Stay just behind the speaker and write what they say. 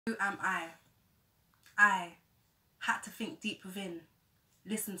Who am I? I had to think deep within,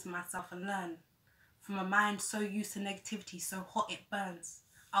 listen to myself and learn. From a mind so used to negativity, so hot it burns,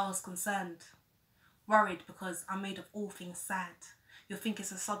 I was concerned. Worried because I'm made of all things sad. You'll think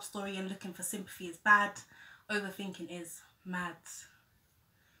it's a sub-story and looking for sympathy is bad. Overthinking is mad.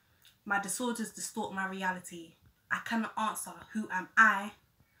 My disorders distort my reality. I cannot answer who am I.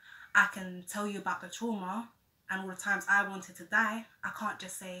 I can tell you about the trauma and all the times I wanted to die. I can't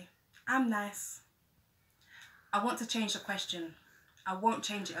just say, I'm nice. I want to change the question. I won't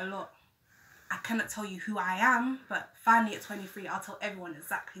change it a lot. I cannot tell you who I am, but finally at 23, I'll tell everyone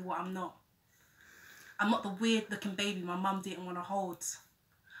exactly what I'm not. I'm not the weird looking baby my mum didn't want to hold.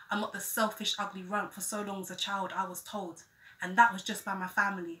 I'm not the selfish, ugly runt for so long as a child I was told. And that was just by my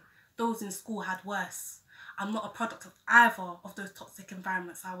family. Those in school had worse. I'm not a product of either of those toxic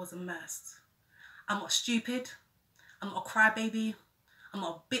environments I was immersed. I'm not stupid. I'm not a crybaby. I'm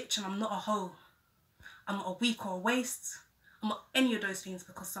not a bitch and I'm not a hoe. I'm not a weak or a waste. I'm not any of those things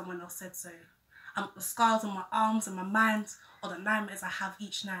because someone else said so. I'm not the scars on my arms and my mind or the nightmares I have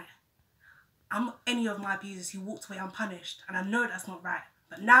each night. I'm not any of my abusers who walked away unpunished, and I know that's not right.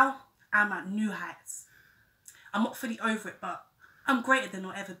 But now, I'm at new heights. I'm not fully over it, but I'm greater than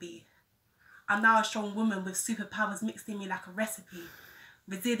I'll ever be. I'm now a strong woman with superpowers mixed in me like a recipe.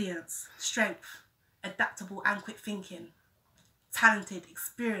 Resilience, strength, adaptable and quick thinking. Talented,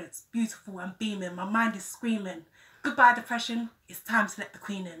 experienced, beautiful and beaming. My mind is screaming. Goodbye depression, it's time to let the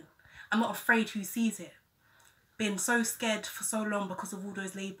queen in. I'm not afraid who sees it. Been so scared for so long because of all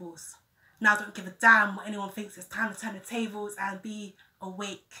those labels. Now I don't give a damn what anyone thinks. It's time to turn the tables and be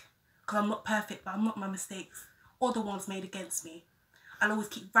awake. Because I'm not perfect, but I'm not my mistakes or the ones made against me. I'll always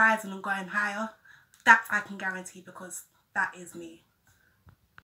keep rising and going higher. That I can guarantee because that is me.